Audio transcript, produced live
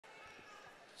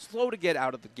slow to get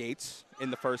out of the gates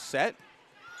in the first set.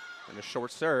 And a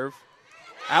short serve.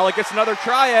 Allick gets another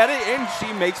try at it, and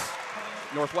she makes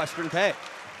Northwestern pay.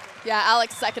 Yeah,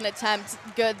 Allick's second attempt,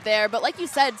 good there. But like you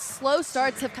said, slow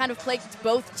starts have kind of plagued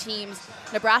both teams.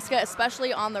 Nebraska,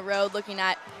 especially on the road, looking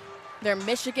at their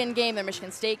Michigan game, their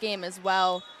Michigan State game as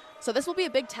well. So this will be a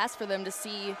big test for them to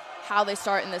see how they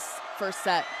start in this first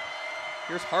set.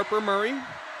 Here's Harper Murray,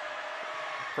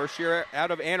 first year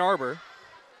out of Ann Arbor.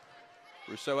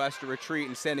 Rousseau has to retreat,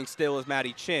 and standing still is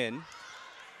Maddie Chin.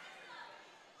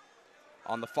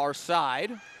 On the far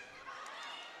side,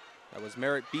 that was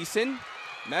Merritt Beeson.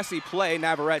 Messy play,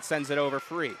 Navarrete sends it over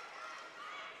free.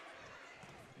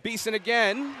 Beeson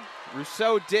again.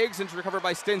 Rousseau digs and recovered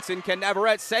by Stinson. Can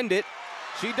Navarrete send it?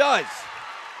 She does.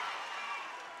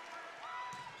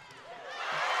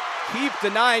 Keep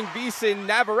denying Beeson.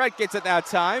 Navarrete gets it that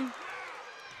time.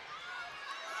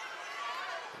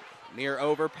 Near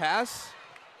overpass.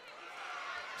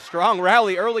 Strong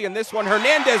rally early in this one.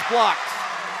 Hernandez blocked.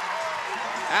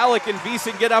 Allick and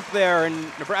Beeson get up there, and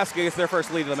Nebraska gets their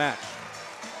first lead of the match.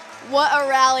 What a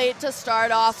rally to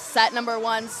start off set number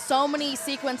one. So many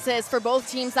sequences for both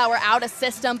teams that were out of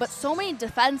system, but so many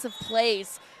defensive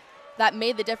plays that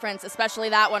made the difference, especially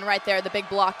that one right there, the big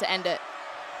block to end it.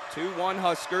 2-1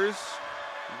 Huskers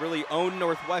really owned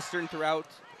Northwestern throughout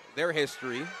their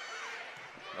history.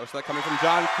 Most of that coming from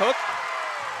John Cook,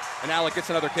 and Allick gets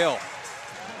another kill.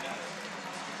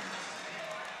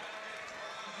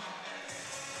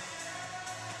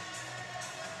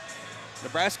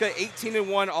 Nebraska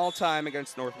 18-1 all-time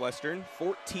against Northwestern,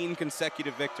 14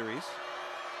 consecutive victories.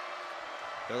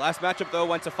 Their last matchup, though,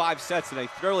 went to 5 sets in a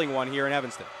thrilling one here in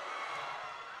Evanston.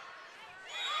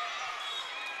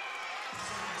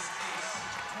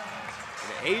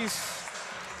 An ace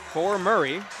for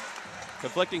Murray.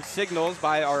 Conflicting signals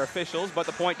by our officials, but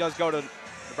the point does go to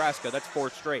Nebraska. That's 4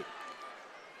 straight.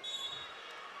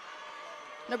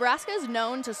 Nebraska is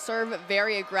known to serve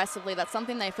very aggressively. That's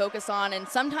something they focus on, and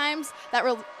sometimes that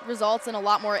results in a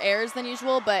lot more errors than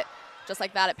usual, but just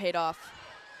like that, it paid off.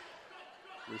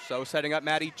 Rousseau setting up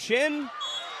Maddie Chin.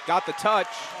 Got the touch.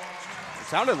 It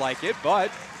sounded like it,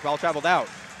 but ball traveled out.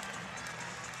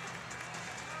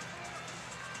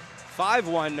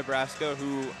 5-1 Nebraska,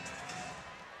 who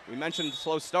we mentioned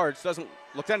slow starts, doesn't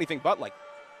look anything but like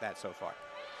that so far.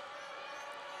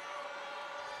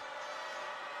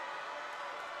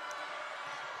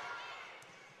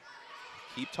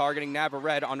 Keep targeting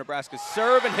Navarrete on Nebraska's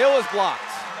serve, and Hill is blocked.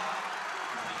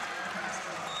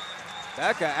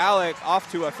 Bekka, Allick off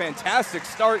to a fantastic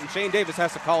start, and Shane Davis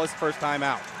has to call his first time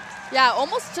out. Yeah,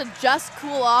 almost to just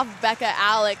cool off Bekka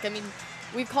Allick. I mean,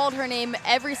 we've called her name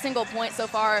every single point so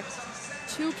far.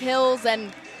 2 kills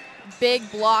and big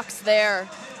blocks there.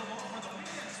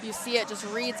 You see it just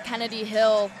reads Kennedy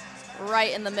Hill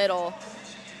right in the middle.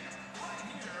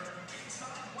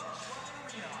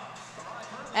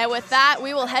 And with that,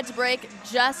 we will head to break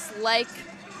just like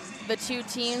the two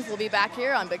teams. We'll be back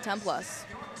here on Big Ten Plus.